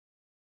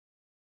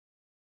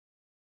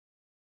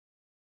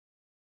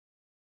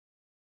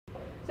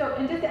So,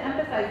 and just to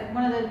emphasize,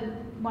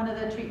 one of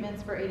the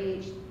treatments for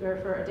ADHD or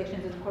for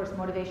addictions is, of course,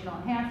 motivational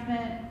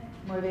enhancement,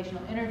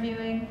 motivational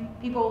interviewing.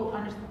 People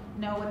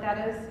know what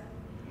that is?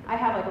 I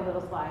have like a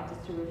little slide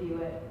just to review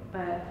it.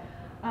 But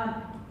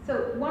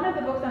so one of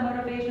the books on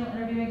motivational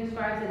interviewing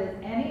describes it as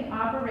any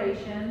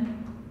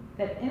operation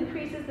that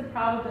increases the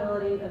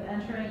probability of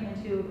entering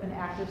into an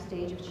active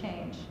stage of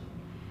change.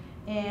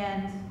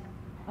 And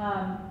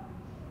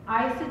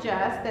I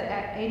suggest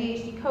that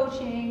ADHD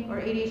coaching or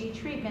ADHD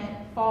treatment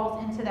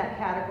falls into that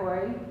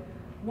category.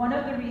 One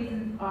of the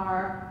reasons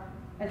are,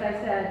 as I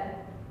said,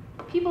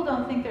 people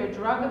don't think their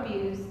drug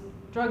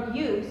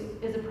use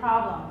is a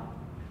problem,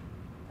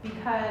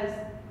 because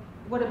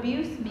what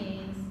abuse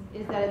means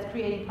is that it's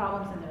creating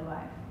problems in their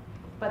life.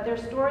 But their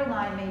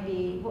storyline may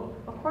be, well,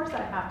 of course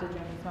I have to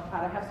drink and smoke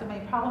pot. I have so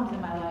many problems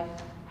in my life.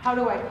 How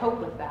do I cope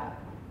with that?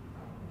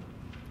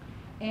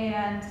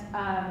 And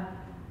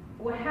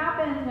what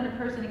happens when a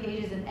person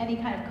engages in any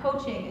kind of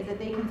coaching is that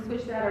they can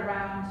switch that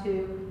around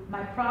to,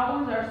 my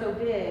problems are so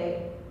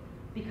big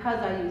because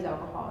I use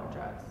alcohol or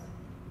drugs.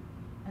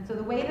 And so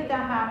the way that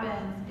that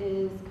happens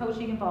is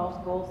coaching involves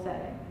goal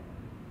setting.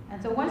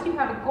 And so once you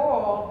have a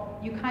goal,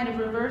 you kind of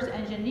reverse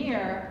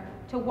engineer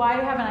to, why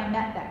haven't I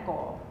met that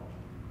goal?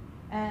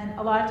 And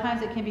a lot of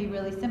times it can be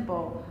really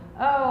simple.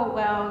 Oh,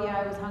 well, yeah,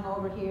 I was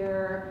hungover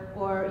here,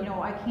 or, you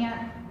know, I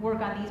can't work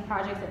on these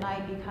projects at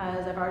night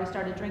because I've already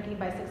started drinking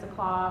by 6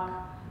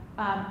 o'clock.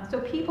 So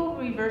people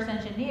reverse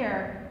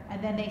engineer,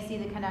 and then they see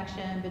the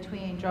connection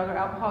between drug or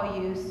alcohol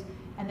use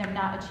and them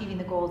not achieving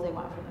the goals they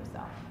want for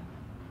themselves.